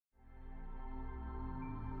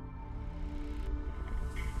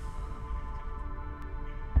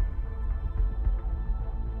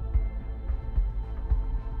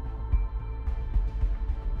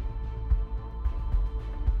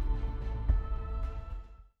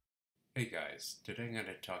Hey guys, today I'm going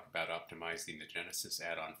to talk about optimizing the Genesis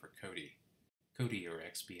add-on for Kodi. Kodi, or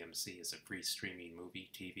XBMC, is a free streaming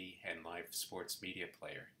movie, TV, and live sports media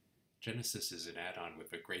player. Genesis is an add-on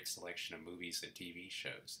with a great selection of movies and TV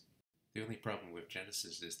shows. The only problem with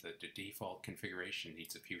Genesis is that the default configuration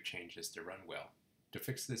needs a few changes to run well. To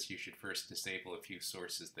fix this, you should first disable a few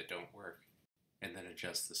sources that don't work, and then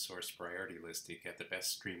adjust the source priority list to get the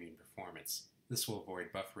best streaming performance. This will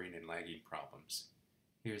avoid buffering and lagging problems.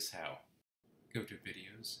 Here's how. Go to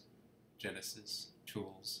Videos, Genesis,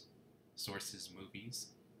 Tools, Sources, Movies,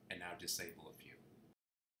 and now disable a few.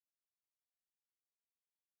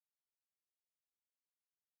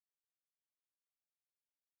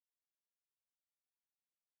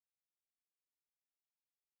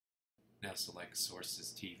 Now select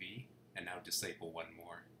Sources TV, and now disable one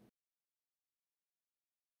more.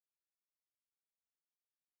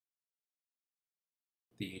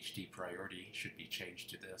 The HD priority should be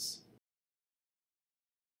changed to this.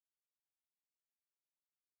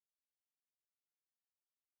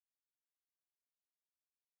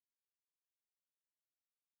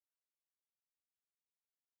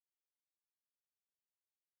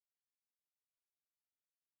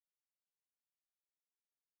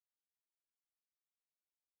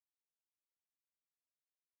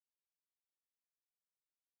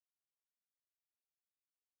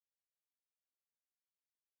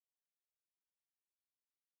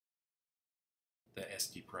 The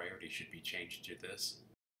SD priority should be changed to this.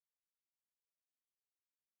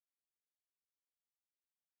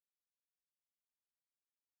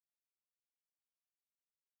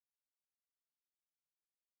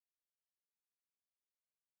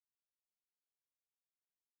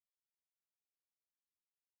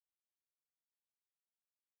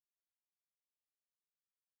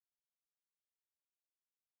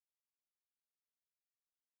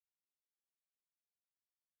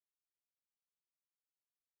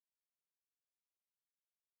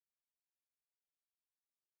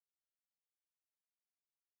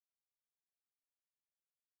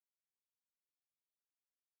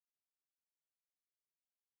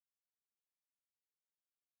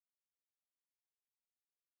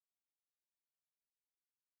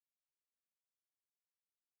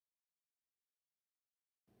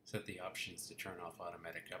 Set the options to turn off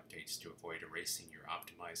automatic updates to avoid erasing your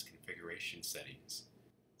optimized configuration settings.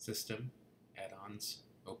 System, Add-ons,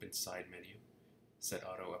 Open Side Menu, set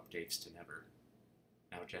auto updates to never.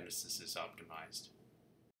 Now Genesis is optimized.